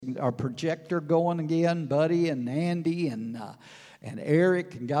our projector going again, Buddy and Andy and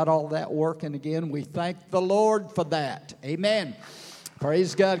Eric, and got all that working again. We thank the Lord for that. Amen.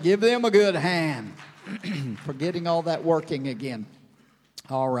 Praise God. Give them a good hand for getting all that working again.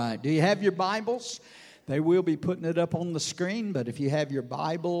 All right. Do you have your Bibles? They will be putting it up on the screen, but if you have your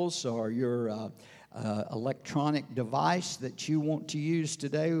Bibles or your electronic device that you want to use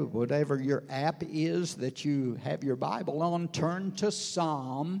today, whatever your app is that you have your Bible on, turn to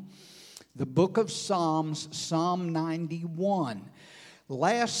the book of Psalms, Psalm 91.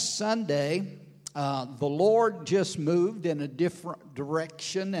 Last Sunday, the Lord just moved in a different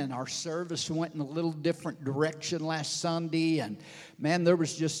direction, and our service went in a little different direction last Sunday. And man, there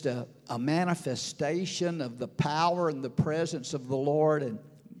was just a manifestation of the power and the presence of the Lord, and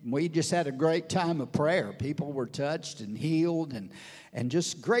we just had a great time of prayer. People were touched and healed, and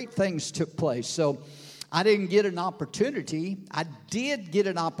just great things took place. So I didn't get an opportunity. I did get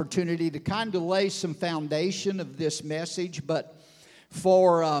an opportunity to kind of lay some foundation of this message, but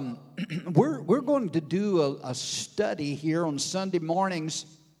for we're going to do a study here on Sunday mornings,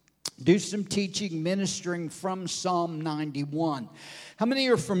 do some teaching, ministering from Psalm 91. How many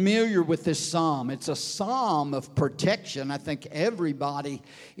are familiar with this psalm? It's a psalm of protection. I think everybody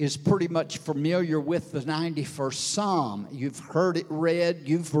is pretty much familiar with the 91st psalm. You've heard it read.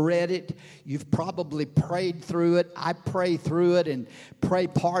 You've read it. You've probably prayed through it. I pray through it and pray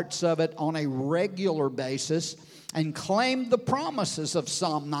parts of it on a regular basis and claim the promises of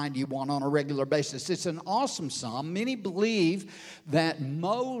Psalm 91 on a regular basis. It's an awesome psalm. Many believe that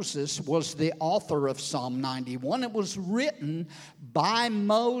Moses was the author of Psalm 91. It was written by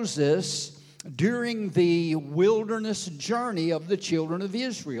Moses during the wilderness journey of the children of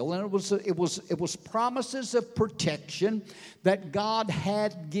Israel. And it was promises of protection that God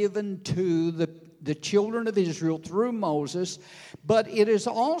had given to the children of Israel through Moses, but it is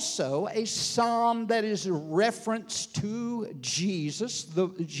also a psalm that is a reference to Jesus, the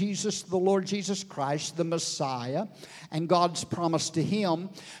Lord Jesus Christ, the Messiah, and God's promise to him.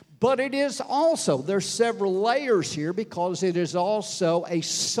 But it is also, there's several layers here, because it is also a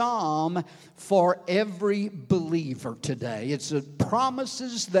psalm for every believer today. It's the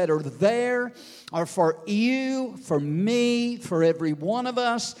promises that are there are for you, for me, for every one of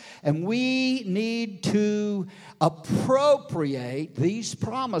us, and we need to appropriate these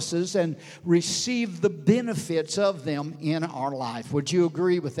promises and receive the benefits of them in our life. Would you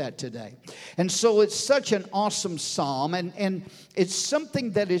agree with that today? And so it's such an awesome psalm, and it's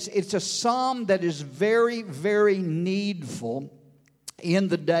something that it's a psalm that is very, very needful in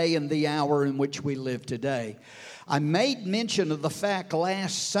the day and the hour in which we live today. I made mention of the fact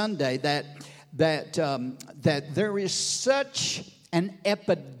last Sunday that there is such an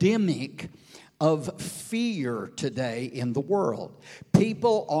epidemic of fear today in the world.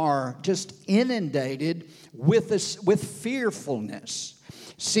 People are just inundated with fearfulness.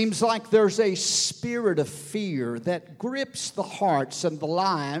 Seems like there's a spirit of fear that grips the hearts and the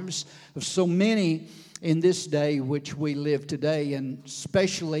lives of so many in this day which we live today, and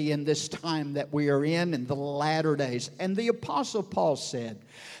especially in this time that we are in the latter days. And the Apostle Paul said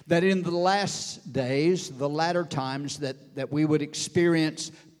that in the last days, the latter times, that we would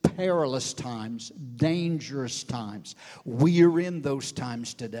experience perilous times, dangerous times. We are in those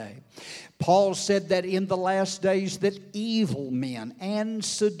times today. Paul said that in the last days that evil men and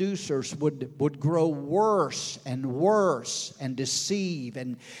seducers would grow worse and deceive,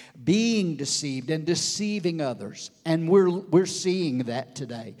 and being deceived and deceiving others. And we're seeing that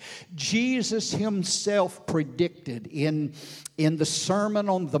today. Jesus himself predicted in the Sermon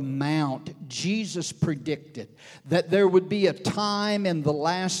on the Mount, Jesus predicted that there would be a time in the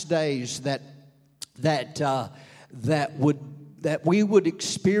last days that we would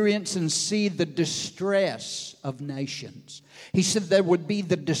experience and see the distress of nations. He said there would be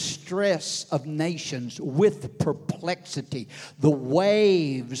the distress of nations with perplexity, the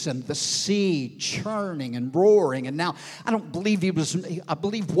waves and the sea churning and roaring. And now, I believe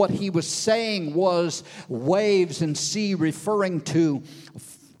what he was saying was waves and sea referring to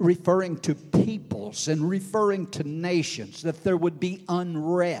peoples and referring to nations, that there would be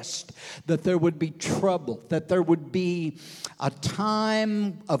unrest, that there would be trouble, that there would be a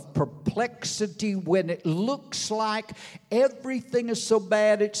time of perplexity when it looks like everything is so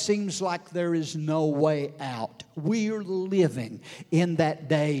bad it seems like there is no way out. We are living in that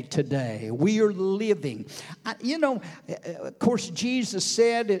day today. We are living. Of course, Jesus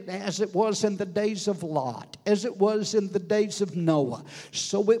said, as it was in the days of Lot, as it was in the days of Noah,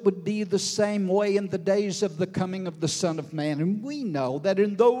 so it would be the same way in the days of the coming of the Son of Man. And we know that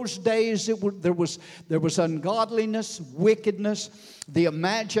in those days there was ungodliness, wickedness. The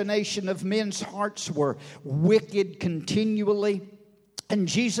imagination of men's hearts were wicked continually. And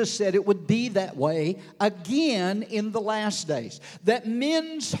Jesus said it would be that way again in the last days. That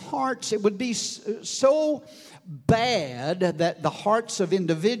men's hearts, it would be so bad that the hearts of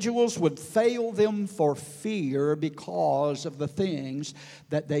individuals would fail them for fear because of the things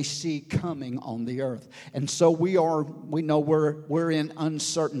that they see coming on the earth. And so we know we're in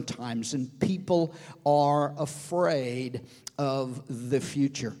uncertain times, and people are afraid of the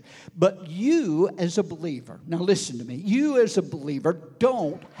future. But you as a believer, now listen to me, you as a believer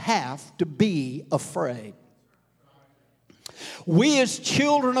don't have to be afraid. We as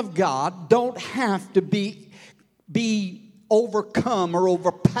children of God don't have to be overcome or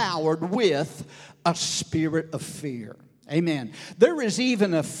overpowered with a spirit of fear. Amen. There is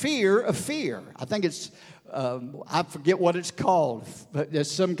even a fear of fear. I think it's I forget what it's called. It's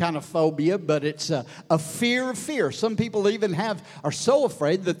some kind of phobia, but it's a fear of fear. Some people even are so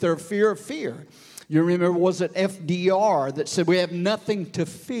afraid that they're fear of fear. You remember, was it FDR that said we have nothing to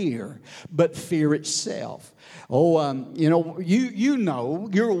fear but fear itself? Oh,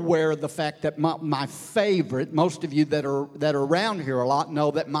 you're aware of the fact that my favorite, most of you that are around here a lot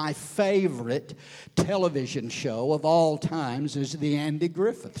know that my favorite television show of all times is the Andy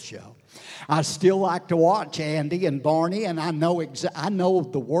Griffith Show. I still like to watch Andy and Barney, and I know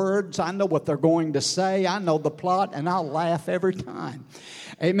the words, I know what they're going to say, I know the plot, and I'll laugh every time.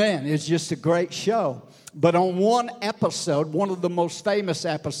 Amen. It's just a great show. But on one episode, one of the most famous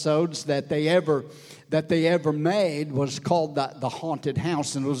episodes that they ever made was called the Haunted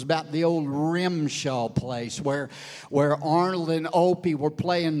House, and it was about the old Rimshaw place where Arnold and Opie were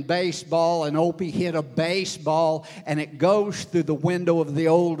playing baseball, and Opie hit a baseball and it goes through the window of the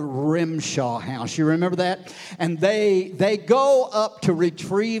old Rimshaw house. You remember that? And they go up to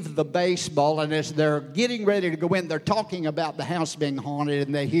retrieve the baseball, and as they're getting ready to go in, they're talking about the house being haunted,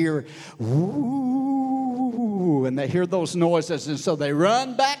 and they hear woo, and they hear those noises, and so they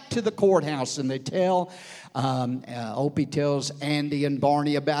run back to the courthouse and they tell Opie tells Andy and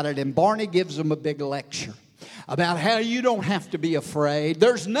Barney about it, and Barney gives them a big lecture about how you don't have to be afraid.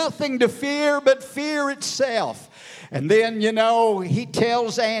 There's nothing to fear but fear itself. And then, he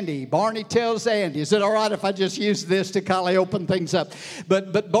tells Andy, Barney tells Andy, is it all right if I just use this to kind of open things up?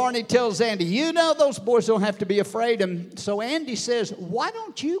 But Barney tells Andy, those boys don't have to be afraid. And so Andy says, why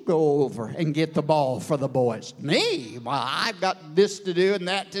don't you go over and get the ball for the boys? Me? Well, I've got this to do and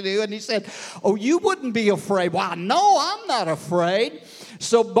that to do. And he said, oh, you wouldn't be afraid. Well, no, I'm not afraid.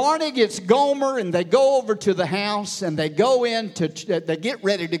 So Barney gets Gomer, and they go over to the house, and they get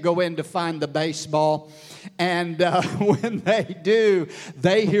ready to go in to find the baseball. And when they do,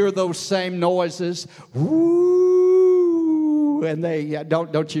 they hear those same noises. Woo! And they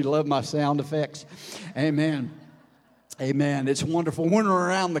don't you love my sound effects? Amen. Amen. It's wonderful. When we're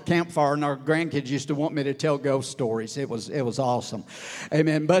around the campfire, and our grandkids used to want me to tell ghost stories. It was awesome.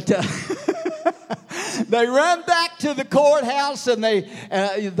 Amen. But they run back to the courthouse, and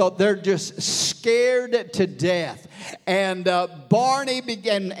they're just scared to death. And Barney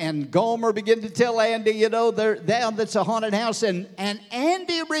and Gomer begin to tell Andy, that's a haunted house. And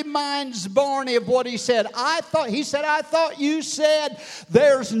Andy reminds Barney of what he said. I thought you said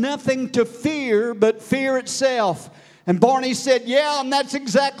there's nothing to fear but fear itself. And Barney said, yeah, and that's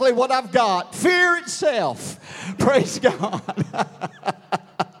exactly what I've got. Fear itself. Praise God.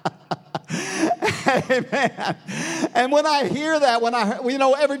 Amen. And when I hear that,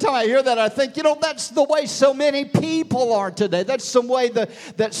 every time I hear that, I think, that's the way so many people are today. That's the way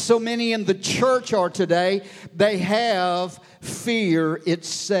that so many in the church are today. They have fear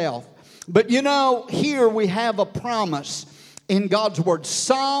itself. But here we have a promise in God's Word.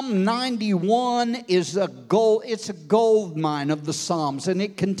 Psalm 91 is it's a gold mine of the Psalms, and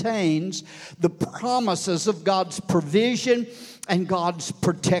it contains the promises of God's provision and God's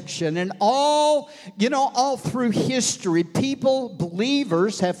protection. And all through history,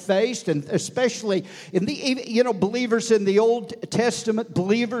 believers have faced, and especially in believers in the Old Testament,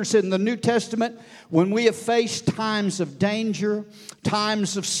 believers in the New Testament, when we have faced times of danger,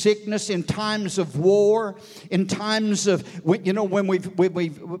 times of sickness, in times of war, in times of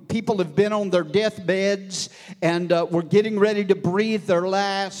when people have been on their deathbeds and were getting ready to breathe their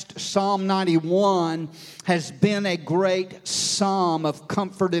last. Psalm 91 has been a great psalm of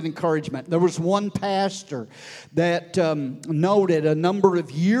comfort and encouragement. There was one pastor that noted a number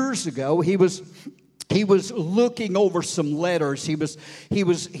of years ago, he was looking over some letters. He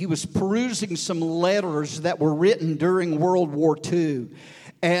was perusing some letters that were written during World War II.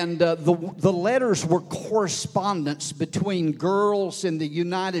 And the letters were correspondence between girls in the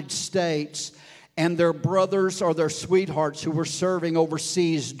United States and their brothers or their sweethearts who were serving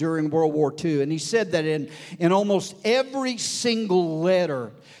overseas during World War II. And he said that in almost every single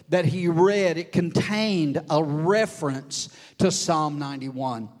letter that he read, it contained a reference to Psalm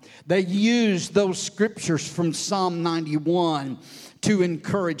 91. They used those scriptures from Psalm 91 to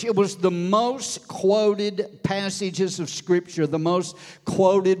encourage. It was the most quoted passages of Scripture, the most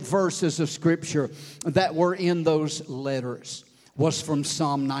quoted verses of Scripture that were in those letters was from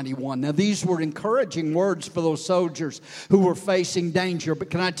Psalm 91. Now, these were encouraging words for those soldiers who were facing danger. But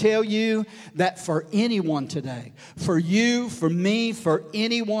can I tell you that for anyone today, for you, for me, for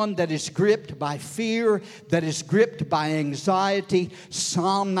anyone that is gripped by fear, that is gripped by anxiety,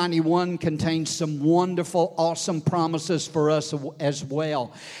 Psalm 91 contains some wonderful, awesome promises for us as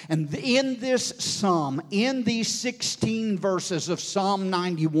well. And in this psalm, in these 16 verses of Psalm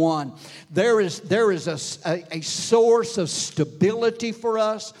 91, there is a source of stability for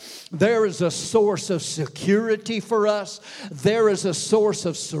us. There is a source of security for us. There is a source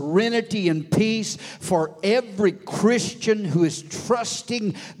of serenity and peace for every Christian who is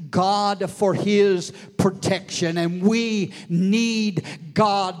trusting God for His protection. And we need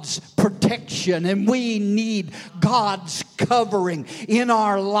God's protection, and we need God's covering in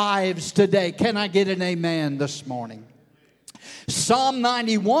our lives today. Can I get an amen this morning? Psalm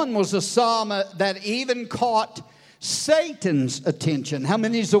 91 was a psalm that even caught Satan's attention. How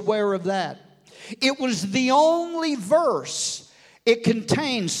many is aware of that? It was the only verse it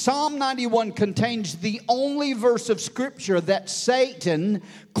contains. Psalm 91 contains the only verse of Scripture that Satan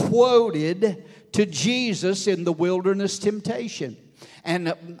quoted to Jesus in the wilderness temptation.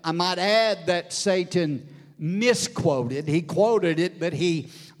 And I might add that Satan misquoted. He quoted it, but he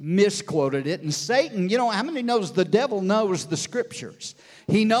misquoted it. And Satan, how many knows the devil knows the Scriptures?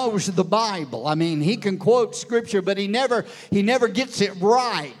 He knows the Bible. I mean, he can quote Scripture, but he never gets it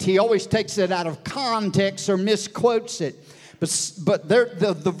right. He always takes it out of context or misquotes it. But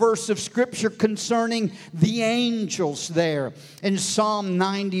the verse of Scripture concerning the angels there in Psalm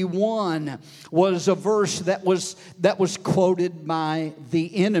 91 was a verse that was quoted by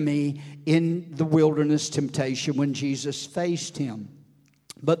the enemy in the wilderness temptation when Jesus faced him.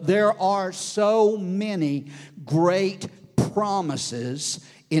 But there are so many great promises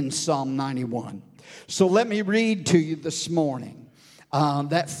in Psalm 91. So let me read to you this morning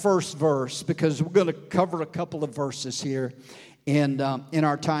that first verse, because we're going to cover a couple of verses here in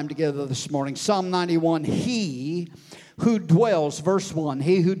our time together this morning. Psalm 91, he who dwells, verse 1,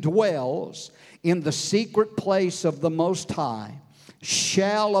 he who dwells in the secret place of the Most High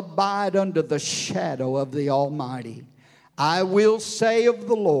shall abide under the shadow of the Almighty. I will say of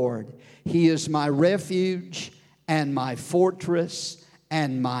the Lord, He is my refuge and my fortress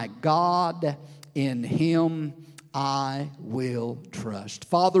and my God. In Him I will trust.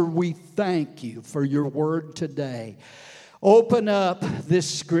 Father, we thank You for Your word today. Open up this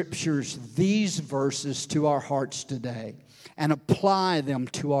scriptures, these verses to our hearts today and apply them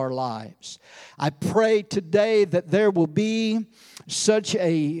to our lives. I pray today that there will be such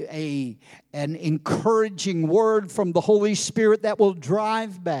an encouraging word from the Holy Spirit that will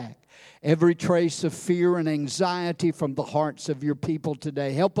drive back every trace of fear and anxiety from the hearts of Your people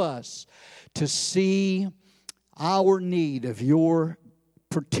today. Help us to see our need of Your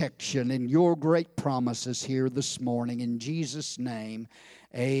protection and Your great promises here this morning. In Jesus' name,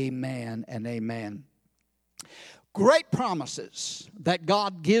 amen and amen. Great promises that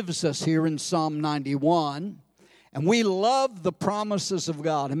God gives us here in Psalm 91. And we love the promises of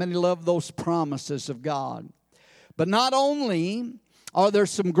God. How many love those promises of God? But not only are there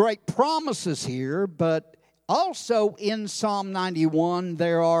some great promises here, but also in Psalm 91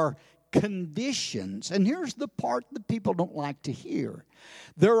 there are conditions. And here's the part that people don't like to hear.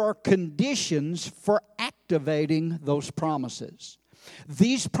 There are conditions for activating those promises.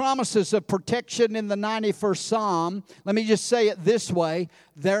 These promises of protection in the 91st Psalm, let me just say it this way,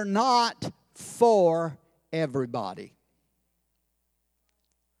 they're not for everybody.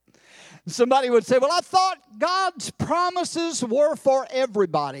 Somebody would say, well, I thought God's promises were for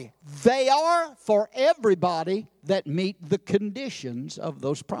everybody. They are for everybody that meet the conditions of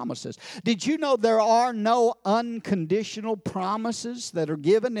those promises. Did you know there are no unconditional promises that are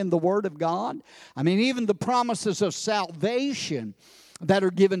given in the Word of God? I mean, even the promises of salvation that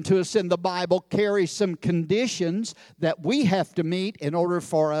are given to us in the Bible carry some conditions that we have to meet in order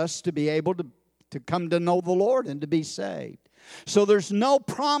for us to be able to come to know the Lord and to be saved. So there's no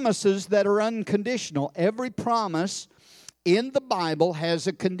promises that are unconditional. Every promise in the Bible has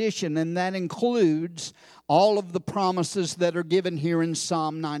a condition, and that includes all of the promises that are given here in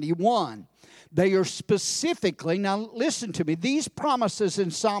Psalm 91. They are specifically, now listen to me, these promises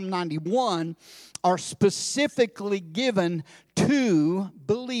in Psalm 91 are specifically given to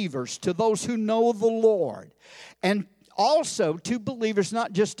believers, to those who know the Lord. And also to believers,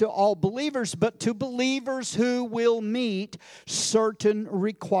 not just to all believers, but to believers who will meet certain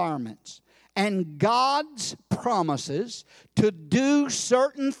requirements. And God's promises to do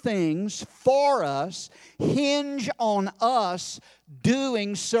certain things for us hinge on us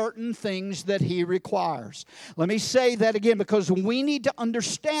doing certain things that He requires. Let me say that again, because we need to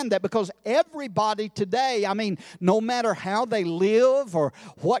understand that, because everybody today, I mean, no matter how they live or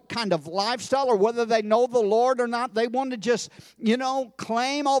what kind of lifestyle or whether they know the Lord or not, they want to just,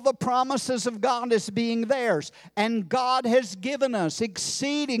 claim all the promises of God as being theirs. And God has given us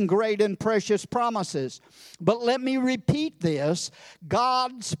exceeding great and precious promises. But let me repeat this.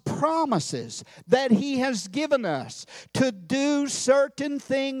 God's promises that He has given us to do certain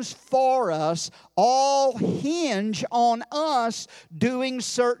things for us all hinge on us doing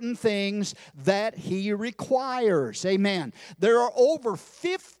certain things that He requires. Amen. There are over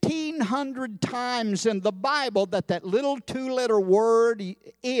 1,500 times in the Bible that little two-letter word,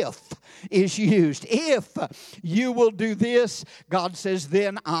 if, is used. If you will do this, God says,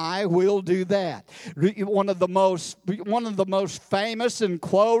 then I will do that. One of the most famous and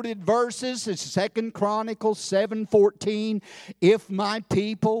quoted verses is 2 Chronicles 7:14. If my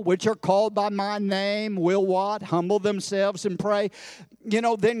people, which are called by my name, will what? Humble themselves and pray.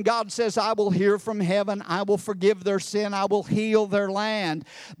 Then God says, I will hear from heaven. I will forgive their sin. I will heal their land.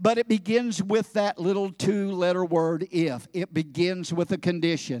 But it begins with that little two-letter word, if. It begins with a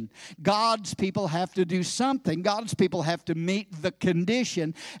condition. God's people have to do something. God's people have to meet the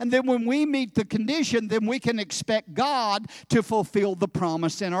condition. And then when we meet the condition, then we can expect God to fulfill the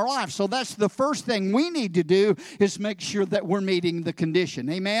promise in our life. So that's the first thing we need to do, is make sure that we're meeting the condition.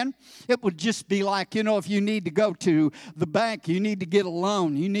 Amen? It would just be like, if you need to go to the bank, you need to get a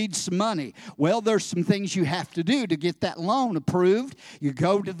loan, you need some money. Well, there's some things you have to do to get that loan approved. You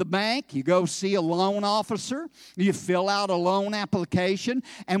go to the bank, you go see a loan officer, you fill out a loan application,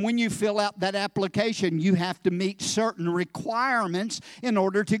 and when you fill out that application, you have to meet certain requirements in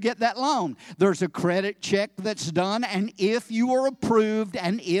order to get that loan. There's a credit check that's done, and if you are approved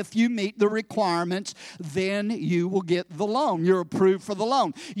and if you meet the requirements, then you will get the loan. You're approved for the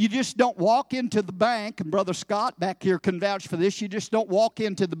loan. You just don't walk into the bank, and Brother Scott back here can vouch for this, you just don't walk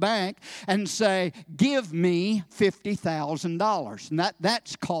into the bank and say, give me $50,000. And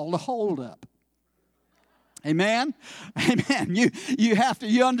that's called a holdup. Amen? Amen.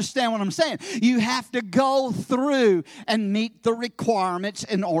 You understand what I'm saying. You have to go through and meet the requirements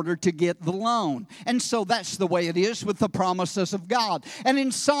in order to get the loan. And so that's the way it is with the promises of God. And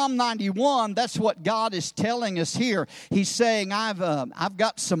in Psalm 91, that's what God is telling us here. He's saying, I've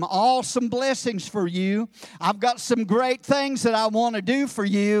got some awesome blessings for you. I've got some great things that I want to do for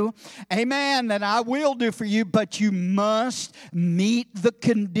you. Amen. That I will do for you, but you must meet the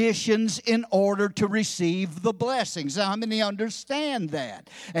conditions in order to receive the blessings. How many understand that?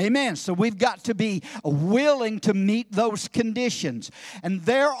 Amen. So we've got to be willing to meet those conditions. And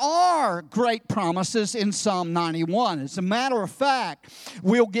there are great promises in Psalm 91. As a matter of fact,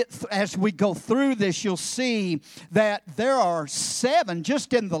 we'll get, as we go through this, you'll see that there are 7,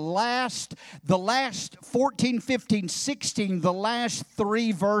 just in the last 14, 15, 16, the last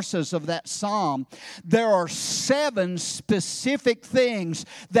 3 verses of that psalm, there are 7 specific things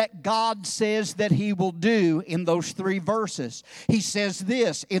that God says that He will do in those 3 verses. He says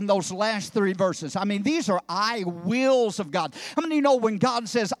this in those last 3 verses. I mean, these are I wills of God. How many know when God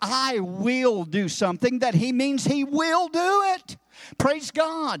says I will do something, that He means He will do it? Praise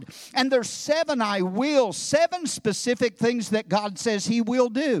God. And there's 7 I will, 7 specific things that God says He will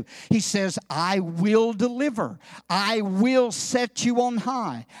do. He says, I will deliver. I will set you on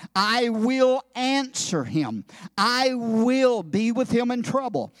high. I will answer him. I will be with him in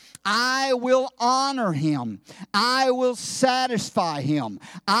trouble. I will honor him. I will satisfy him.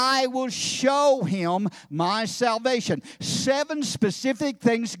 I will show him my salvation. 7 specific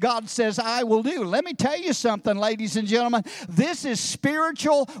things God says I will do. Let me tell you something, ladies and gentlemen. This is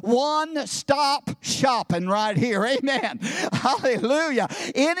spiritual one-stop shopping right here. Amen. Hallelujah.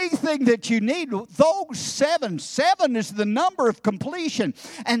 Anything that you need, those seven is the number of completion.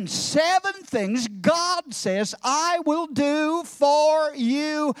 And 7 things God says, I will do for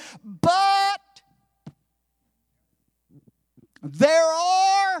you, but there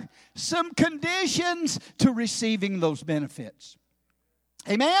are some conditions to receiving those benefits.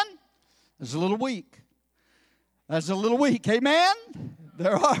 Amen? That's a little weak. That's a little weak. Amen?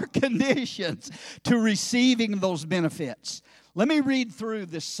 There are conditions to receiving those benefits. Let me read through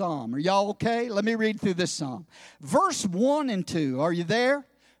this psalm. Are y'all okay? Let me read through this psalm. Verse 1 and 2. Are you there?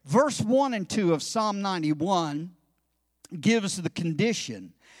 Verse 1 and 2 of Psalm 91 gives the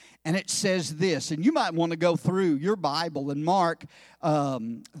condition. And it says this, and you might want to go through your Bible and mark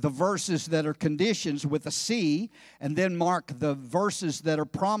the verses that are conditions with a C, and then mark the verses that are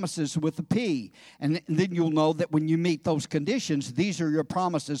promises with a P. And then you'll know that when you meet those conditions, these are your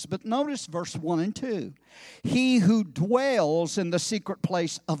promises. But notice verse 1 and 2. He who dwells in the secret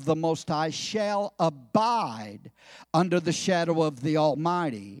place of the Most High shall abide under the shadow of the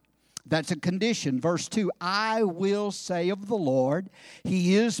Almighty. That's a condition. Verse 2, I will say of the Lord,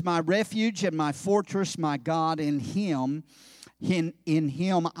 He is my refuge and my fortress, my God, in Him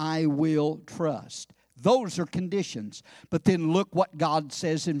I will trust. Those are conditions. But then look what God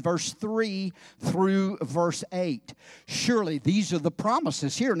says in verse 3 through verse 8. Surely, these are the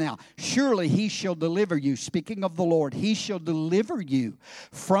promises here now. Surely He shall deliver you. Speaking of the Lord, He shall deliver you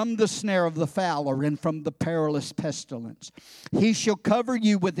from the snare of the fowler and from the perilous pestilence. He shall cover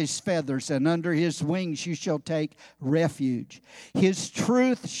you with His feathers, and under His wings you shall take refuge. His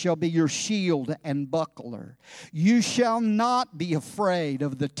truth shall be your shield and buckler. You shall not be afraid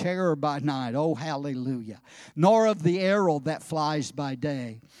of the terror by night. Oh, hallelujah. Nor of the arrow that flies by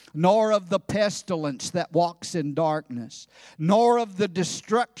day, nor of the pestilence that walks in darkness, nor of the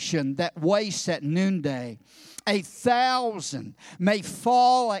destruction that wastes at noonday. 1,000 may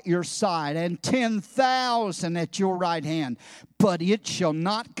fall at your side, and 10,000 at your right hand, but it shall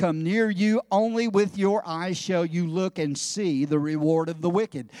not come near you. Only with your eyes shall you look and see the reward of the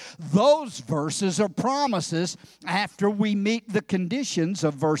wicked. Those verses are promises after we meet the conditions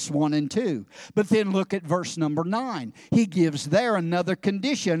of verse 1 and 2. But then look at verse number 9. He gives there another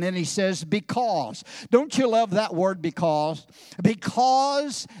condition, and he says, because. Don't you love that word, because?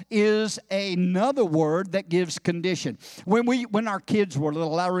 Because is another word that gives condition. When our kids were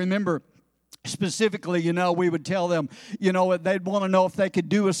little, I remember specifically, we would tell them, they'd want to know if they could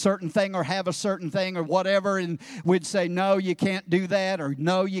do a certain thing or have a certain thing or whatever, and we'd say, no, you can't do that, or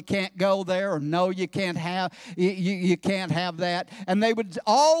no, you can't go there, or no, you can't have you can't have that. And they would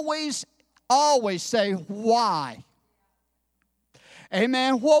always say, why?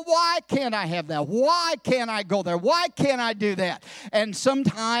 Amen. Well, why can't I have that? Why can't I go there? Why can't I do that? And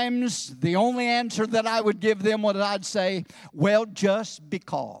sometimes the only answer that I would give them was I'd say, well, just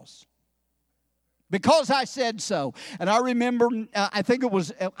because. Because I said so. And I remember, I think it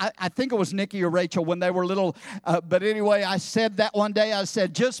was Nikki or Rachel when they were little. But anyway, I said that one day. I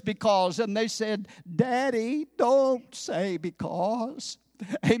said, just because. And they said, Daddy, don't say because.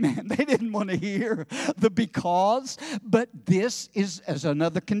 Amen. They didn't want to hear the because, but this is as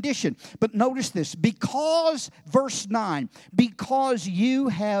another condition. But notice this, because, verse 9, because you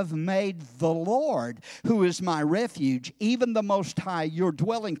have made the Lord, who is my refuge, even the Most High, your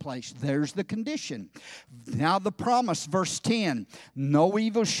dwelling place. There's the condition. Now the promise, verse 10, no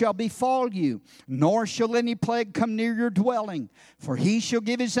evil shall befall you, nor shall any plague come near your dwelling. For He shall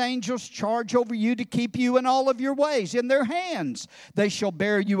give His angels charge over you to keep you in all of your ways. In their hands they shall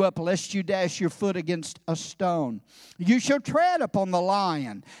bear you up, lest you dash your foot against a stone. You shall tread upon the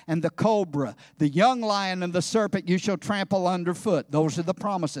lion and the cobra, the young lion and the serpent you shall trample underfoot. Those are the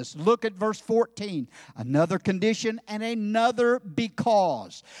promises. Look at verse 14. Another condition and another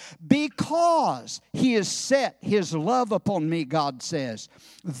because. Because He has set His love upon me, God says.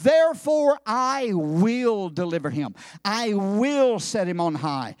 Therefore I will deliver him. I will set him on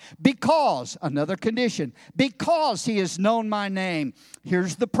high. Because, another condition, because He has known my name.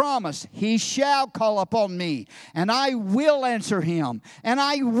 Here's the promise. He shall call upon me, and I will answer him, and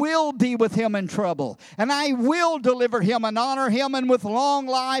I will be with him in trouble, and I will deliver him and honor him, and with long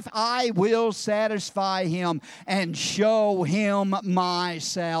life I will satisfy him and show him my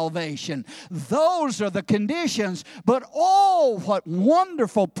salvation. Those are the conditions, but oh, what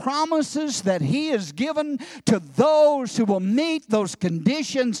wonderful promises that He has given to those who will meet those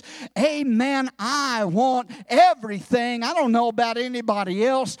conditions. Amen. I want everything. I don't know about anybody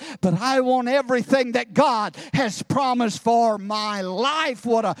else, but I want everything that God has promised for my life.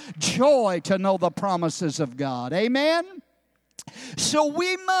 What a joy to know the promises of God. Amen. So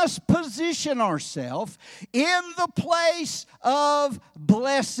we must position ourselves in the place of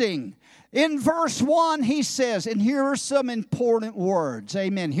blessing. In verse 1, he says, and here are some important words.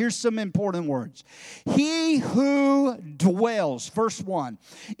 Amen. Here's some important words. He who dwells, verse 1,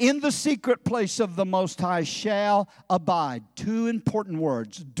 in the secret place of the Most High shall abide. Two important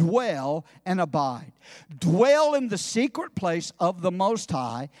words, dwell and abide. Dwell in the secret place of the Most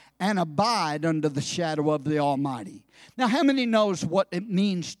High and abide under the shadow of the Almighty. Now, how many knows what it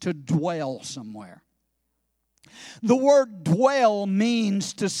means to dwell somewhere? The word dwell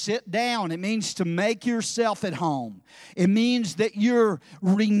means to sit down. It means to make yourself at home. It means that you're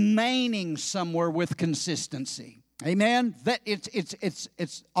remaining somewhere with consistency. Amen. That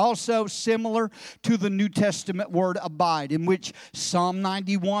it's also similar to the New Testament word abide, in which Psalm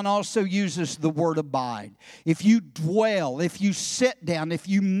 91 also uses the word abide. If you dwell, if you sit down, if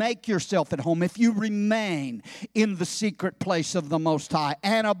you make yourself at home, if you remain in the secret place of the Most High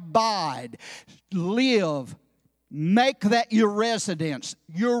and abide, live, make that your residence.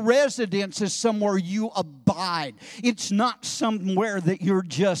 Your residence is somewhere you abide. It's not somewhere that you're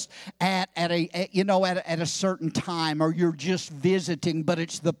just at a certain time, or you're just visiting, but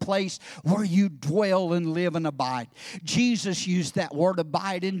it's the place where you dwell and live and abide. Jesus used that word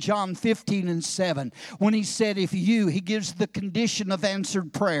abide in John 15:7 when he said, he gives the condition of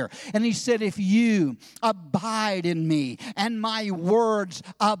answered prayer. And he said, if you abide in me and my words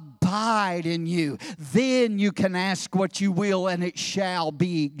abide in you, then you can ask what you will and it shall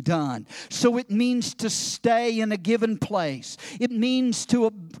be done. So it means to stay in a given place. It means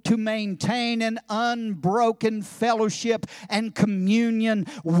to maintain an unbroken fellowship and communion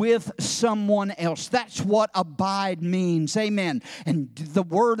with someone else. That's what abide means. Amen. And the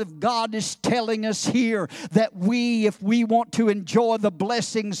Word of God is telling us here that if we want to enjoy the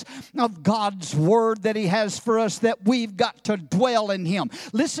blessings of God's Word that He has for us, that we've got to dwell in Him.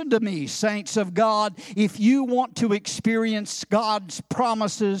 Listen to me, saints of God. If you want to experience God's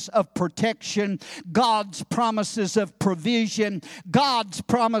promises of protection, God's promises of provision, God's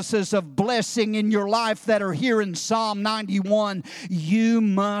promises of blessing in your life that are here in Psalm 91, you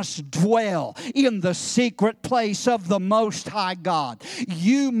must dwell in the secret place of the Most High God.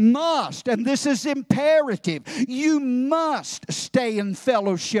 You must, and this is imperative, you must stay in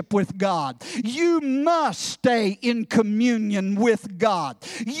fellowship with God. You must stay in communion with God.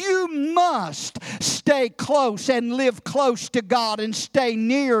 You must stay close and live close to God and stay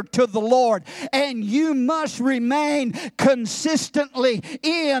near to the Lord. And you must remain consistently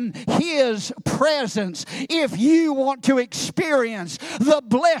in His presence if you want to experience the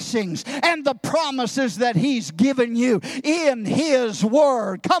blessings and the promises that He's given you in His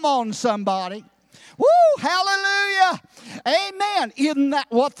Word. Come on, somebody. Woo, hallelujah. Amen. Isn't that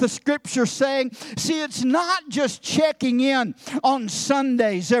what the Scripture's saying? See, it's not just checking in on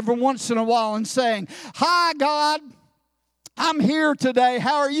Sundays every once in a while and saying, hi, God, I'm here today.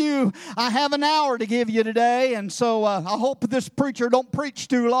 How are you? I have an hour to give you today, and so I hope this preacher don't preach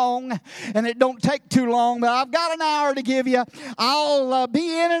too long, and it don't take too long, but I've got an hour to give you. I'll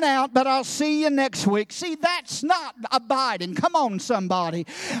be in and out, but I'll see you next week. See, that's not abiding. Come on, somebody.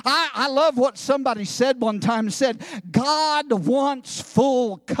 I love what somebody said one time. Said, God wants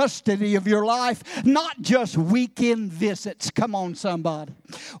full custody of your life, not just weekend visits. Come on, somebody.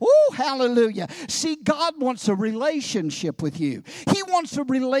 Oh, hallelujah. See, God wants a relationship with you. He wants a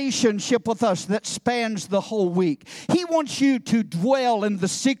relationship with us that spans the whole week. He wants you to dwell in the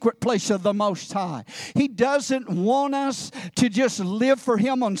secret place of the Most High. He doesn't want us to just live for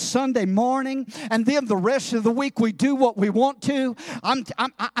Him on Sunday morning and then the rest of the week we do what we want to.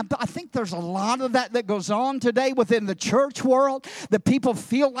 I think there's a lot of that goes on today within the church world, that people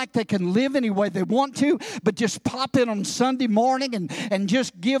feel like they can live any way they want to, but just pop in on Sunday morning and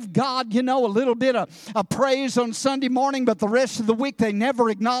just give God, a little bit of praise on Sunday morning, but the rest of the week they never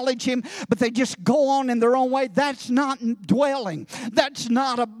acknowledge Him, but they just go on in their own way. That's not dwelling. That's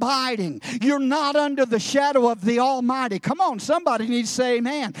not abiding. You're not under the shadow of the Almighty. Come on, somebody needs to say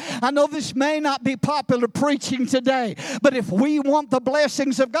amen. I know this may not be popular preaching today, but if we want the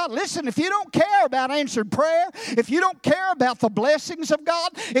blessings of God, listen, if you don't care about answered prayer, if you don't care about the blessings of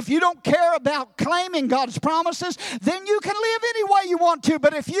God, if you don't care about claiming God's promises, then you can live any way you want to.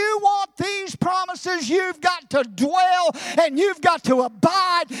 But if you want these promises, you've got to dwell and you've got to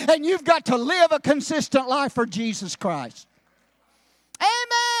abide and you've got to live a consistent life for Jesus Christ.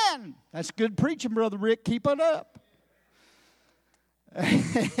 Amen. That's good preaching, Brother Rick. Keep it up.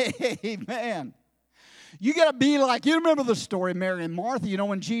 Amen. You got to be like, you remember the story of Mary and Martha,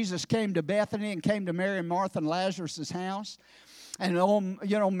 when Jesus came to Bethany and came to Mary and Martha and Lazarus' house.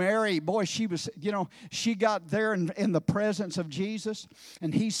 And, Mary, boy, she was, she got there in the presence of Jesus.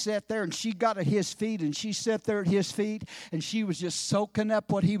 And he sat there, and she got at his feet, and she sat there at his feet. And she was just soaking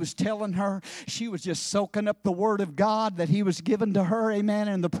up what he was telling her. She was just soaking up the word of God that he was given to her, amen,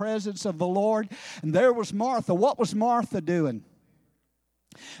 in the presence of the Lord. And there was Martha. What was Martha doing?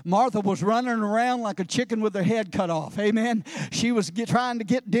 Martha was running around like a chicken with her head cut off. Amen. She was trying to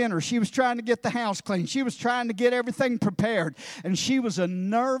get dinner. She was trying to get the house clean. She was trying to get everything prepared. And she was a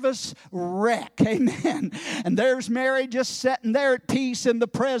nervous wreck. Amen. And there's Mary just sitting there at peace in the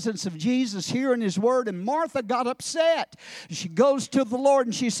presence of Jesus, hearing his word. And Martha got upset. She goes to the Lord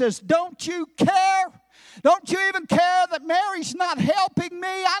and she says, "Don't you care? Don't you even care that Mary's not helping me?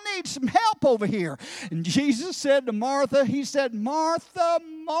 I need some help over here." And Jesus said to Martha, he said, "Martha,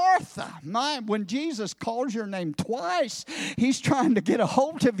 Martha." When Jesus calls your name twice, he's trying to get a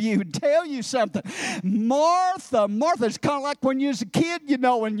hold of you and tell you something. Martha, Martha. It's kind of like when you was a kid,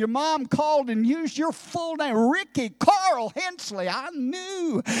 and your mom called and used your full name, Ricky Carl Hensley. I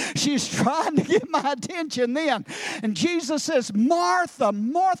knew she's trying to get my attention then. And Jesus says, "Martha,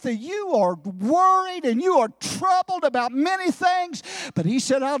 Martha, you are worried and you are troubled about many things." But he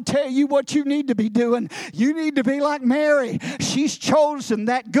said, "I'll tell you what you need to be doing. You need to be like Mary. She's chosen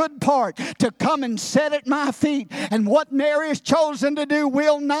that good part to come and sit at my feet. And what Mary has chosen to do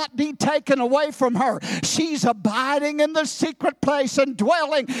will not be taken away from her. She's abiding in the secret place and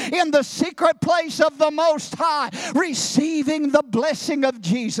dwelling in the secret place of the Most High, receiving the blessing of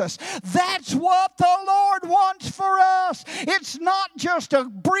Jesus." That's what the Lord wants for us. It's not just a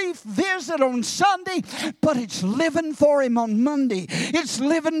brief visit on Sunday, but it's living for Him on Monday. It's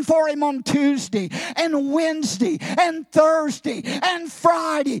living for Him on Tuesday and Wednesday and Thursday and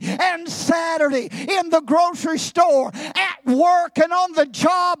Friday and Saturday, in the grocery store, at work and on the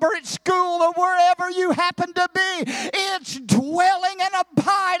job or at school or wherever you happen to be. It's dwelling and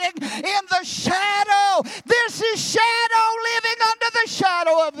abiding in the shadow. This is shadow, living under the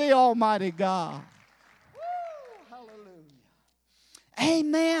shadow of the Almighty God. Woo, hallelujah.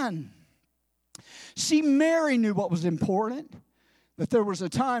 Amen. See, Mary knew what was important, that there was a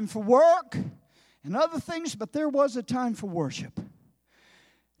time for work and other things, but there was a time for worship.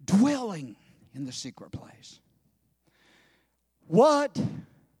 Dwelling in the secret place. What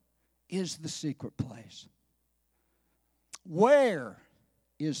is the secret place? Where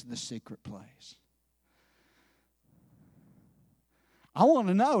is the secret place? I want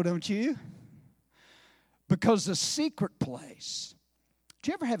to know, don't you? Because the secret place. Did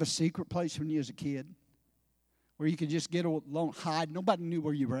you ever have a secret place when you was a kid? Where you could just get alone, hide. Nobody knew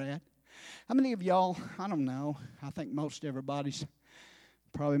where you were at. How many of y'all, I don't know, I think most everybody's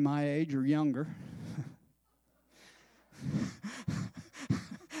probably my age or younger.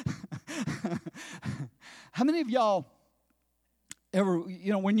 How many of y'all ever,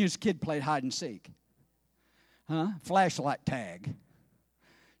 when you was a kid, played hide and seek? Flashlight tag. Did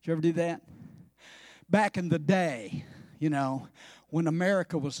you ever do that? Back in the day, when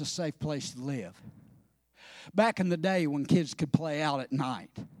America was a safe place to live. Back in the day when kids could play out at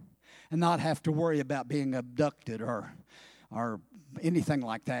night and not have to worry about being abducted or anything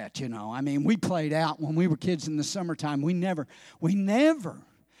like that, we played out when we were kids in the summertime. We never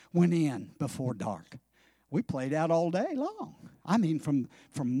went in before dark. We played out all day long.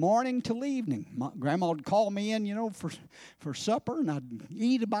 From morning till evening. My grandma would call me in, for supper, and I'd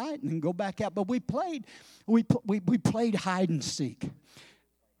eat a bite and then go back out. But we played hide and seek.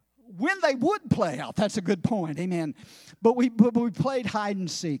 When they would play out, that's a good point, amen. But we played hide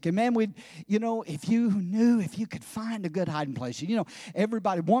and seek, and man, if you could find a good hiding place,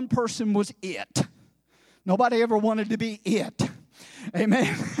 everybody, one person was it. Nobody ever wanted to be it,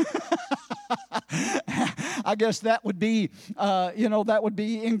 amen. I guess that would be,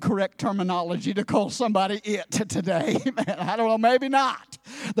 incorrect terminology to call somebody it today. Man, I don't know, maybe not.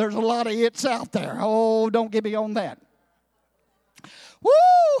 There's a lot of it's out there. Oh, don't get me on that.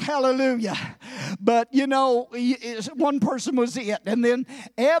 Woo, hallelujah. But, one person was it. And then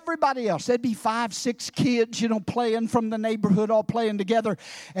everybody else, there'd be 5, 6 kids, playing from the neighborhood, all playing together.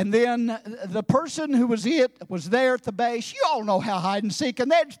 And then the person who was it was there at the base. You all know how hide and seek, and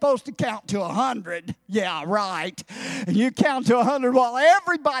they're supposed to count to 100. Yeah, right. And you count to 100 while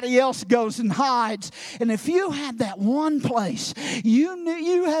everybody else goes and hides. And if you had that one place, you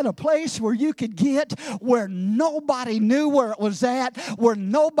had a place where you could get where nobody knew where it was at, where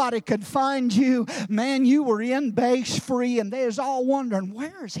nobody could find you, man, you were in base free, and they was all wondering,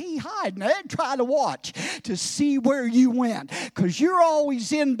 where is he hiding? They'd try to watch to see where you went, because you're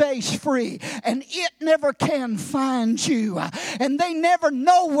always in base free, and it never can find you, and they never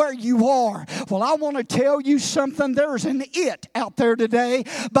know where you are. Well, I want to tell you something. There's an it out there today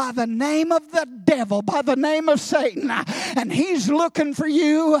by the name of the devil, by the name of Satan, and he's looking for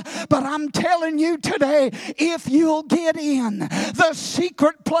you. But I'm telling you today, if you'll get in the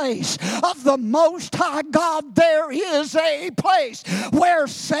secret place of the Most High God, there is a place where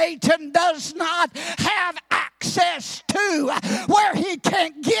Satan does not have access to, where he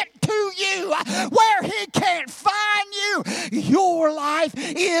can't get to you, where he can't find you. Your life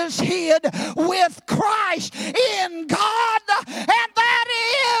is hid with Christ in God, and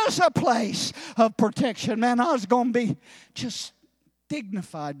that is a place of protection. Man, I was going to be just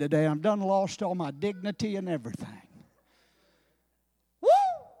dignified today. I've done lost all my dignity and everything. Woo!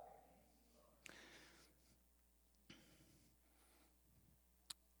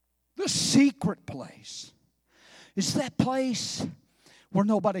 The secret place is that place where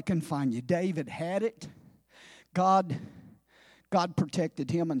nobody can find you. David had it. God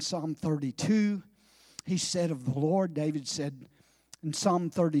protected him in Psalm 32. He said of the Lord, David said in Psalm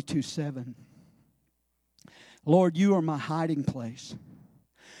 32:7, Lord, you are my hiding place.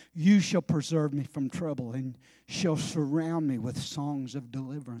 You shall preserve me from trouble and shall surround me with songs of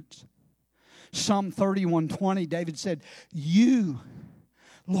deliverance. Psalm 31:20, David said, you,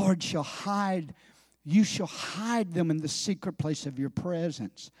 Lord, shall hide them in the secret place of your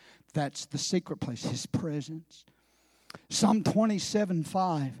presence. That's the secret place, His presence. Psalm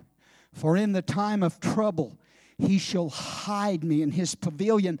 27:5, for in the time of trouble He shall hide me in His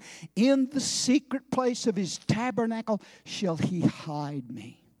pavilion. In the secret place of His tabernacle shall He hide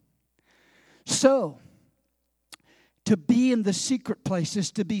me. So, to be in the secret place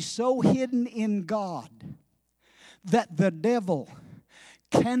is to be so hidden in God that the devil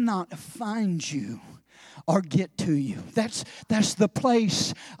cannot find you or get to you. That's the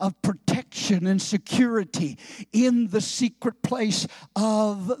place of protection and security, in the secret place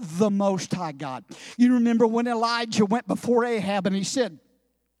of the Most High God. You remember when Elijah went before Ahab and he said,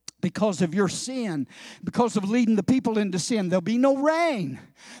 because of your sin, because of leading the people into sin, there'll be no rain.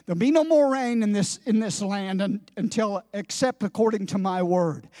 There'll be no more rain in this land until except according to my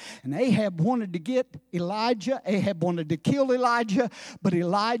word. And Ahab wanted to get Elijah. Ahab wanted to kill Elijah, but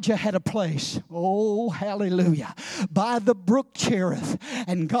Elijah had a place. Oh, hallelujah. By the brook Cherith.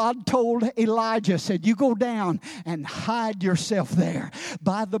 And God told Elijah, said, you go down and hide yourself there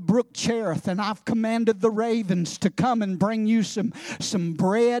by the brook Cherith. And I've commanded the ravens to come and bring you some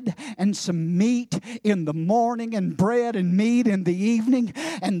bread and some meat in the morning, and bread and meat in the evening.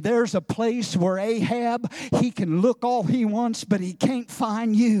 And there's a place where Ahab, he can look all he wants, but he can't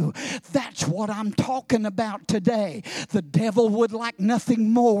find you. That's what I'm talking about today. The devil would like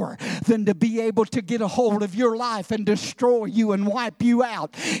nothing more than to be able to get a hold of your life and destroy you and wipe you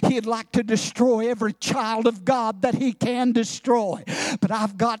out. He'd like to destroy every child of God that he can destroy. But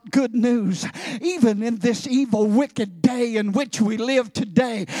I've got good news. Even in this evil, wicked day in which we live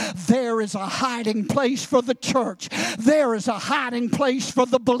today, there is a hiding place for the church. There is a hiding place for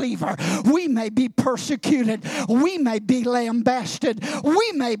the believer. We may be persecuted. We may be lambasted.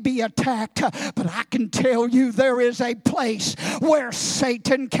 We may be attacked. But I can tell you there is a place where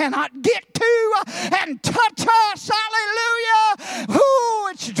Satan cannot get to and touch us. Hallelujah. Ooh,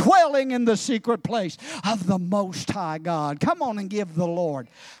 it's dwelling in the secret place of the Most High God. Come on and give the Lord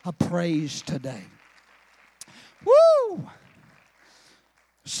a praise today. Woo!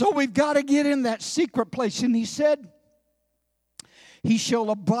 So we've got to get in that secret place. And he said, he shall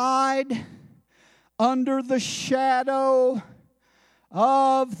abide under the shadow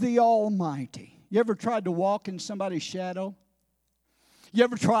of the Almighty. You ever tried to walk in somebody's shadow? You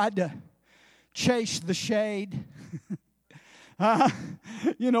ever tried to chase the shade?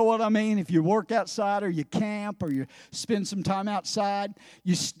 You know what I mean? If you work outside or you camp or you spend some time outside,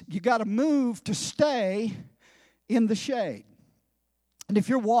 you got to move to stay in the shade. And if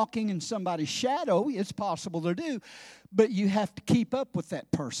you're walking in somebody's shadow, it's possible to do, but you have to keep up with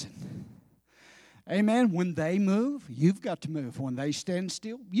that person. Amen. When they move, you've got to move. When they stand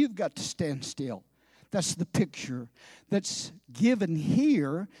still, you've got to stand still. That's the picture that's given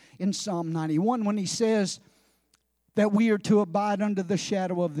here in Psalm 91 when he says that we are to abide under the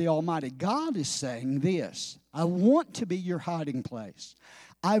shadow of the Almighty. God is saying this: I want to be your hiding place.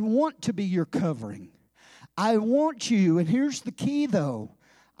 I want to be your covering. I want you, and here's the key though,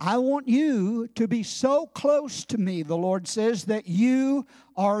 I want you to be so close to me, the Lord says, that you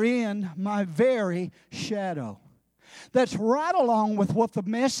are in my very shadow. That's right along with what the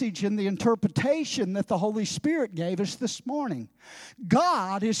message and the interpretation that the Holy Spirit gave us this morning.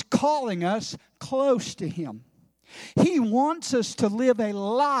 God is calling us close to Him. He wants us to live a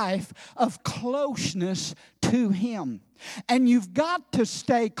life of closeness to Him. And you've got to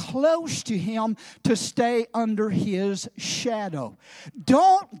stay close to Him to stay under His shadow.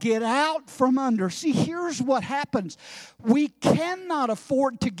 Don't get out from under. See, here's what happens. We cannot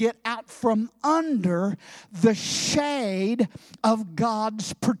afford to get out from under the shade of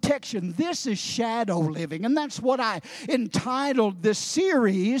God's protection. This is shadow living. And that's what I entitled this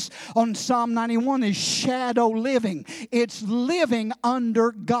series on Psalm 91 is Shadow Living. It's living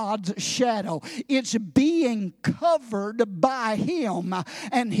under God's shadow. It's being covered by Him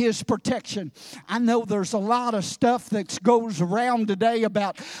and His protection. I know there's a lot of stuff that goes around today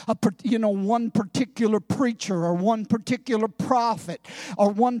about one particular preacher or one particular prophet or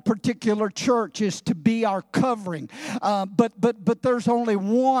one particular church is to be our covering. But there's only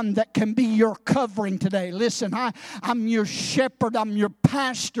one that can be your covering today. Listen, I'm your shepherd. I'm your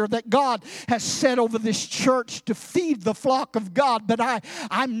pastor that God has set over this church to feed the flock of God. But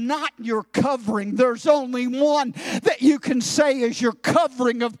I'm not your covering. There's only one that you can say is your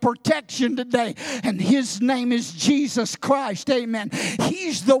covering of protection today. And His name is Jesus Christ. Amen.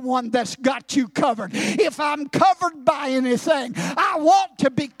 He's the one that's got you covered. If I'm covered by anything, I want to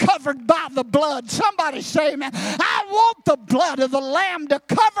be covered by the blood. Somebody say amen. I want the blood of the Lamb to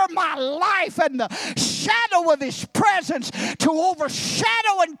cover my life and the shadow of His presence to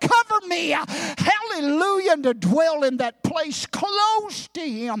overshadow and cover me. Hallelujah. And to dwell in that place close to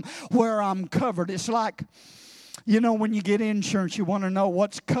Him where I'm covered. It's like, when you get insurance, you want to know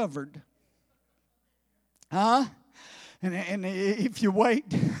what's covered. Huh? And if you wait,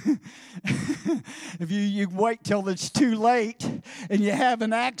 if you wait till it's too late and you have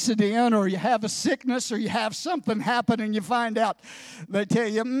an accident or you have a sickness or you have something happen and you find out, they tell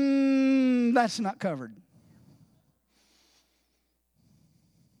you, that's not covered.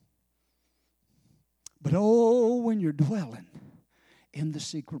 But when you're dwelling in the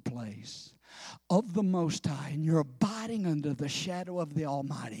secret place of the Most High and you're abiding under the shadow of the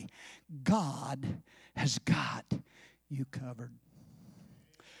Almighty, God has got you covered.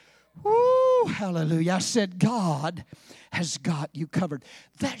 Woo, hallelujah. I said God has got you covered.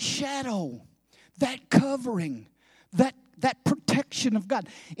 That shadow, that covering, that protection of God,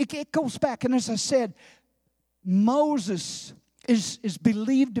 it goes back. And as I said, Moses is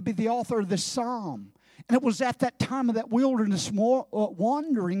believed to be the author of this psalm. And it was at that time of that wilderness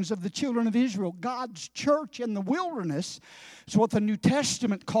wanderings of the children of Israel. God's church in the wilderness is what the New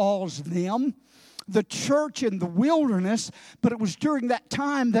Testament calls them. The church in the wilderness. But it was during that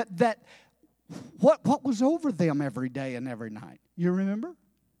time that what was over them every day and every night? You remember?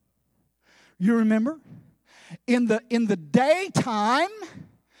 You remember? In the daytime,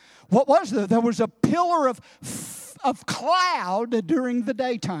 what was there? There was a pillar of cloud during the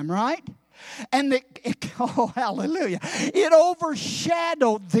daytime, right? And hallelujah, it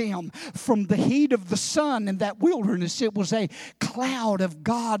overshadowed them from the heat of the sun in that wilderness. It was a cloud of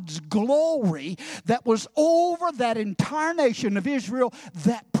God's glory that was over that entire nation of Israel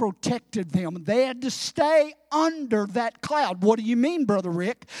that protected them. They had to stay under that cloud. What do you mean, Brother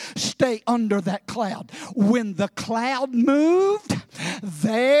Rick? Stay under that cloud. When the cloud moved,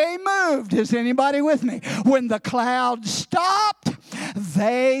 they moved. Is anybody with me? When the cloud stopped,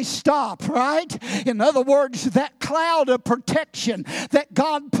 they stopped, right? In other words, that cloud of protection that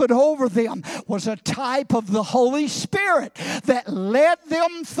God put over them was a type of the Holy Spirit that led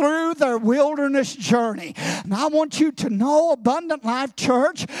them through their wilderness journey. And I want you to know, Abundant Life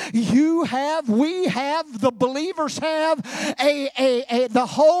Church, we have, the believers have the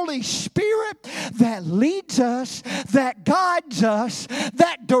Holy Spirit that leads us, that guides us,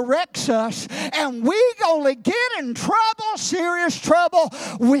 that directs us, and we only get in trouble, serious trouble,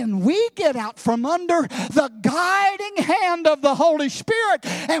 when we get out from under the guiding hand of the Holy Spirit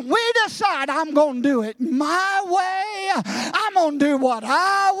and we decide, I'm going to do it my way, I'm going to do what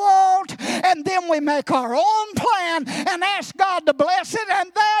I want, and then we make our own plan and ask God to bless it,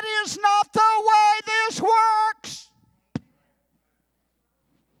 and that is not the way this works.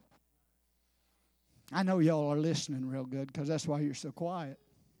 I know y'all are listening real good because that's why you're so quiet.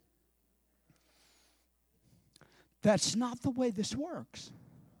 That's not the way this works.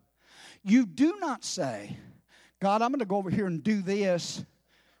 You do not say, God, I'm going to go over here and do this.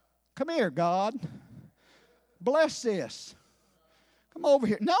 Come here, God. Bless this. Come over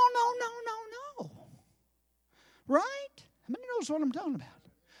here. No. Right? How many knows what I'm talking about?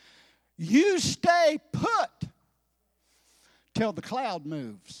 You stay put till the cloud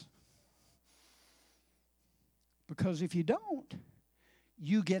moves. Because if you don't,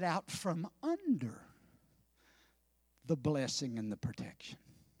 you get out from under the blessing and the protection.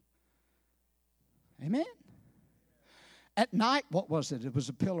 Amen? At night, what was it? It was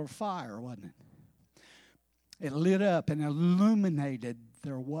a pillar of fire, wasn't it? It lit up and illuminated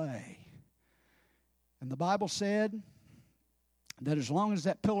their way. And the Bible said that as long as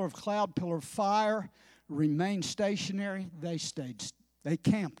that pillar of cloud, pillar of fire remained stationary, they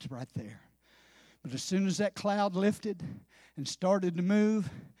camped right there. But as soon as that cloud lifted and started to move,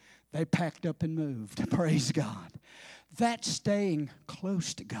 they packed up and moved. Praise God. That's staying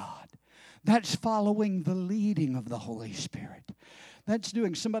close to God. That's following the leading of the Holy Spirit. That's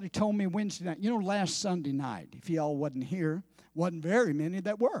doing, somebody told me Wednesday night, last Sunday night, if y'all wasn't here, wasn't very many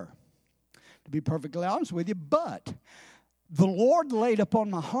that were, to be perfectly honest with you, but the Lord laid upon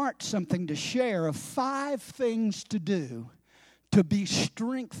my heart something to share of 5 things to do to be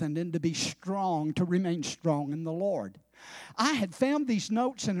strengthened and to be strong, to remain strong in the Lord. I had found these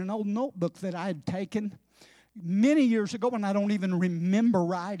notes in an old notebook that I had taken many years ago, and I don't even remember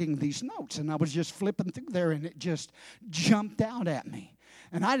writing these notes. And I was just flipping through there, and it just jumped out at me.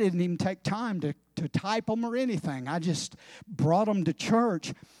 And I didn't even take time to type them or anything. I just brought them to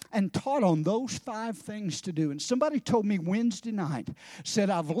church and taught on those 5 things to do. And somebody told me Wednesday night, said,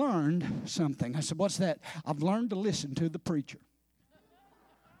 I've learned something. I said, what's that? I've learned to listen to the preacher.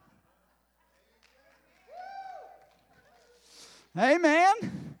 Amen.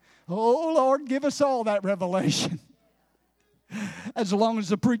 Oh, Lord, give us all that revelation. As long as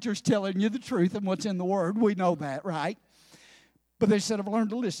the preacher's telling you the truth and what's in the Word, we know that, right? But they said, I've learned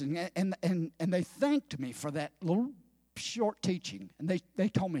to listen. And they thanked me for that little short teaching. And they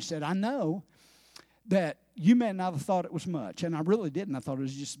told me, said, I know that you may not have thought it was much. And I really didn't. I thought it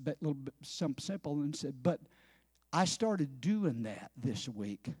was just a little bit something simple. And said, but I started doing that this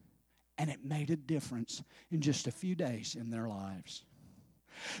week. And it made a difference in just a few days in their lives.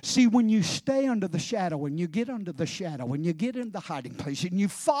 See, when you stay under the shadow, and you get under the shadow, and you get in the hiding place, and you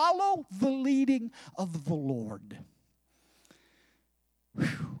follow the leading of the Lord,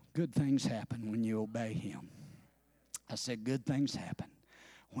 good things happen when you obey Him. I said, good things happen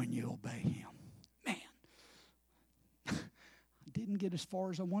when you obey Him. Man, I didn't get as far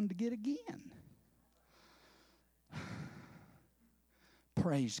as I wanted to get again.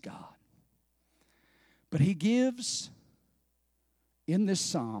 Praise God. But He gives in this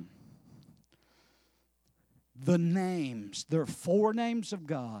psalm the names. There are 4 names of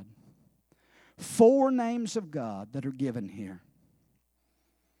God. 4 names of God that are given here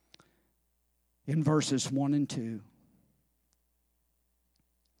in verses 1 and 2.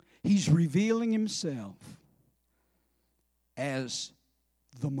 He's revealing Himself as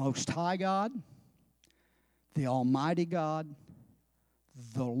the Most High God, the Almighty God,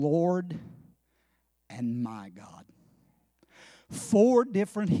 the Lord, and my God. 4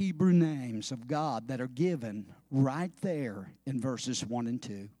 different Hebrew names of God that are given right there in verses 1 and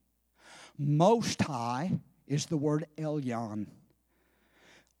 2. Most High is the word Elyon.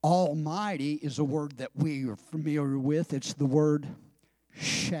 Almighty is a word that we are familiar with. It's the word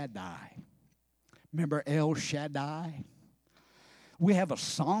Shaddai. Remember El Shaddai? We have a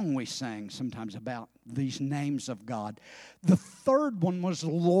song we sang sometimes about these names of God. The 3rd one was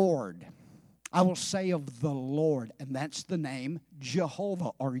Lord. I will say of the Lord, and that's the name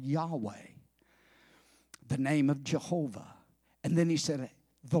Jehovah or Yahweh. The name of Jehovah. And then he said,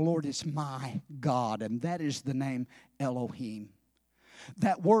 the Lord is my God, and that is the name Elohim.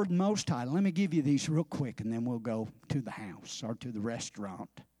 That word Most High, let me give you these real quick, and then we'll go to the house or to the restaurant.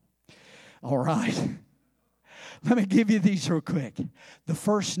 All right. Let me give you these real quick. The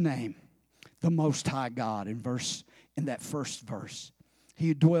first name, the Most High God, in that first verse.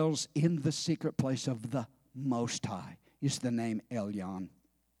 He dwells in the secret place of the Most High is the name Elyon.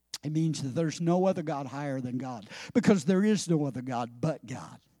 It means that there's no other God higher than God, because there is no other God but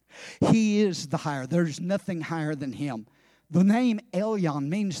God. He is the higher. There's nothing higher than Him. The name Elyon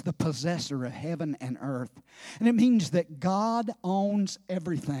means the possessor of heaven and earth. And it means that God owns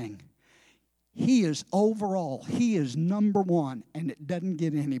everything. He is overall. He is number one. And it doesn't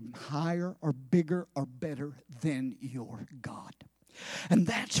get any higher or bigger or better than your God. And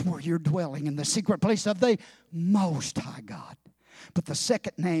that's where you're dwelling, in the secret place of the Most High God. But the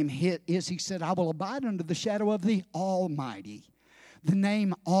second name is, he said, I will abide under the shadow of the Almighty. The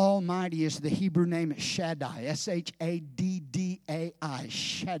name Almighty is the Hebrew name Shaddai, S-H-A-D-D-A-I,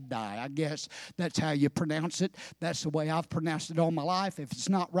 Shaddai. I guess that's how you pronounce it. That's the way I've pronounced it all my life. If it's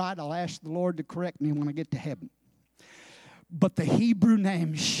not right, I'll ask the Lord to correct me when I get to heaven. But the Hebrew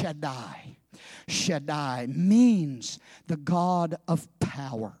name Shaddai means the God of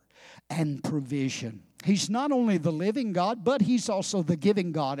power and provision. He's not only the living God, but He's also the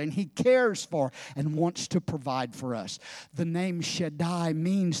giving God, and He cares for and wants to provide for us. The name Shaddai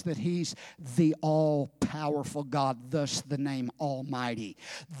means that He's the all-powerful God, thus the name Almighty.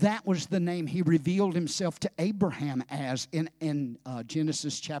 That was the name He revealed Himself to Abraham as in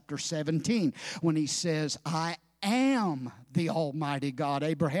Genesis chapter 17, when He says, I am the Almighty God.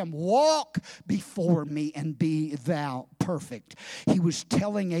 Abraham, walk before me and be thou perfect. He was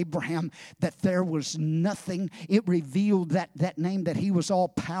telling Abraham that there was nothing. It revealed that name, that He was all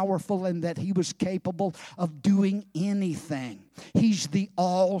powerful and that He was capable of doing anything. He's the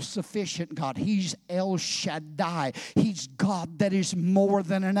all-sufficient God. He's El Shaddai. He's God that is more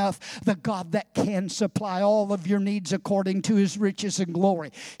than enough. The God that can supply all of your needs according to His riches and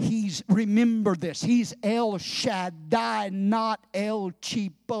glory. Remember this, He's El Shaddai, not El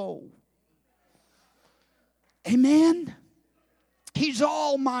Cheapo. Amen? He's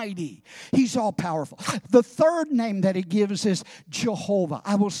almighty. He's all powerful. The third name that He gives is Jehovah.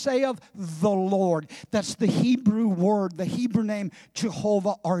 I will say of the Lord. That's the Hebrew word, the Hebrew name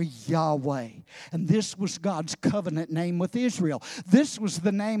Jehovah or Yahweh. And this was God's covenant name with Israel. This was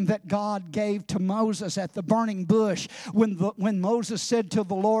the name that God gave to Moses at the burning bush. When Moses said to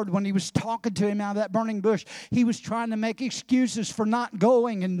the Lord, when he was talking to him out of that burning bush, he was trying to make excuses for not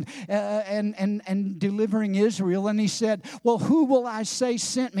going and delivering Israel. And he said, well, who will I say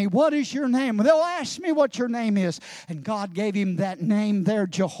sent me? What is your name? They'll ask me what your name is. And God gave him that name there,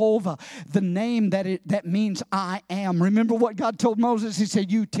 Jehovah, the name that means I am. Remember what God told Moses? He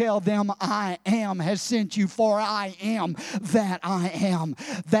said, you tell them I am has sent you, for I am that I am.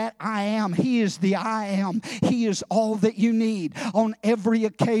 That I am. He is the I am. He is all that you need on every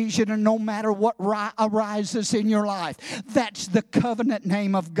occasion, and no matter what arises in your life. That's the covenant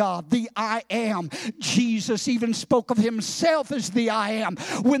name of God, the I am. Jesus even spoke of Himself as the I am.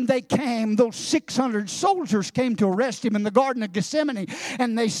 When they came, those 600 soldiers came to arrest Him in the Garden of Gethsemane,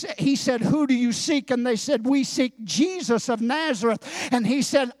 and He said, who do you seek? And they said, we seek Jesus of Nazareth. And He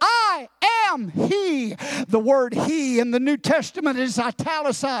said, I am He. The word He in the New Testament is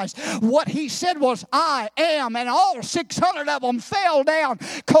italicized. What He said was, I am, and all 600 of them fell down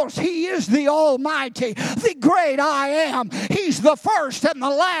because He is the Almighty, the great I am. He's the first and the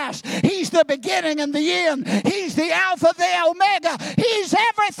last. He's the beginning and the end. He's the Alpha, the Omega. He's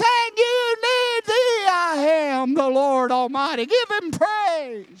everything you need. The I am, the Lord Almighty. Give Him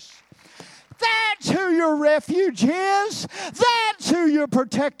praise. That's who your refuge is. That's who your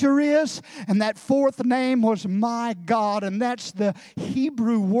protector is. And that fourth name was my God. And that's the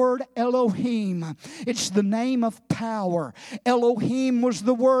Hebrew word Elohim. It's the name of power. Elohim was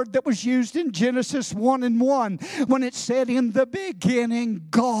the word that was used in Genesis 1:1 when it said, in the beginning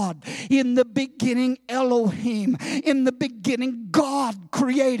God. In the beginning Elohim. In the beginning God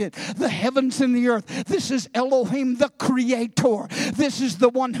created the heavens and the earth. This is Elohim, the creator. This is the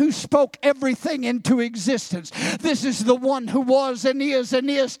one who spoke everything into existence. This is the one who was and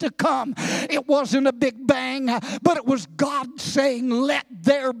is to come. It wasn't a big bang, but it was God saying, let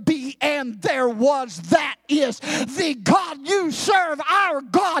there be, and there was. That is the God you serve, our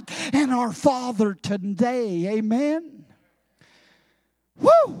God and our Father today. Amen.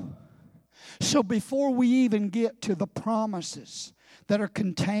 Woo! So before we even get to the promises that are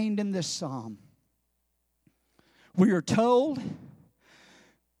contained in this psalm, we are told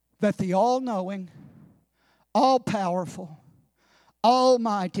that the all-knowing, all-powerful,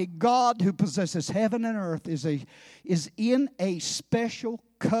 almighty God who possesses heaven and earth is in a special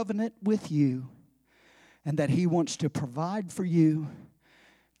covenant with you, and that He wants to provide for you,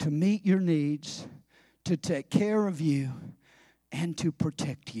 to meet your needs, to take care of you, and to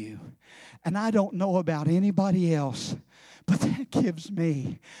protect you. And I don't know about anybody else, but that gives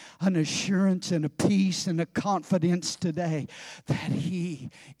me an assurance and a peace and a confidence today that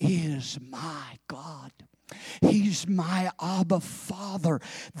He is my God. He's my Abba Father,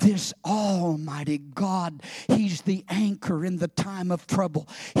 this almighty God. He's the anchor in the time of trouble.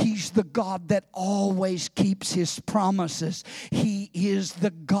 He's the God that always keeps His promises. He is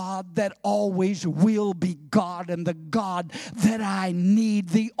the God that always will be God, and the God that I need,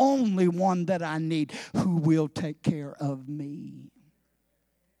 the only one that I need, who will take care of me.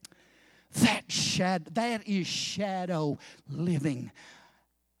 That is shadow living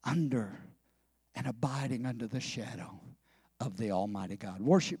under and abiding under the shadow of the Almighty God.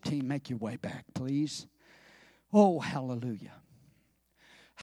 Worship team, make your way back, please. Oh, hallelujah.